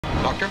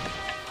Doctor?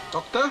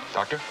 Doctor?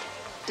 Doctor?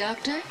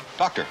 Doctor?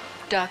 Doctor?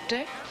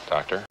 Doctor?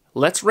 Doctor?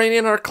 Let's rein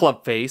in our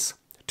club face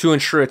to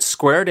ensure it's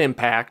squared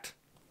impact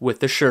with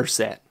the Sure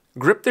Set.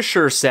 Grip the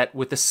Sure Set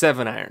with the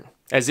 7-iron,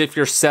 as if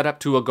you're set up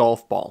to a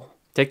golf ball.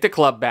 Take the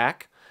club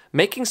back,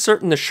 making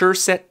certain the Sure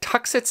Set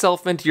tucks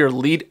itself into your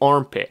lead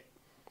armpit.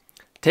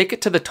 Take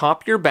it to the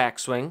top of your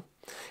backswing,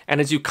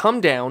 and as you come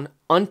down,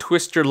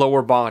 untwist your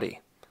lower body.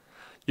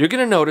 You're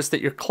going to notice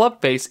that your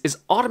club face is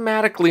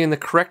automatically in the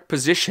correct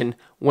position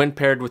when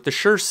paired with the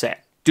Sure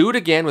Set. Do it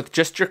again with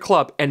just your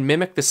club and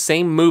mimic the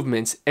same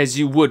movements as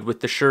you would with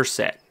the Sure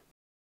Set.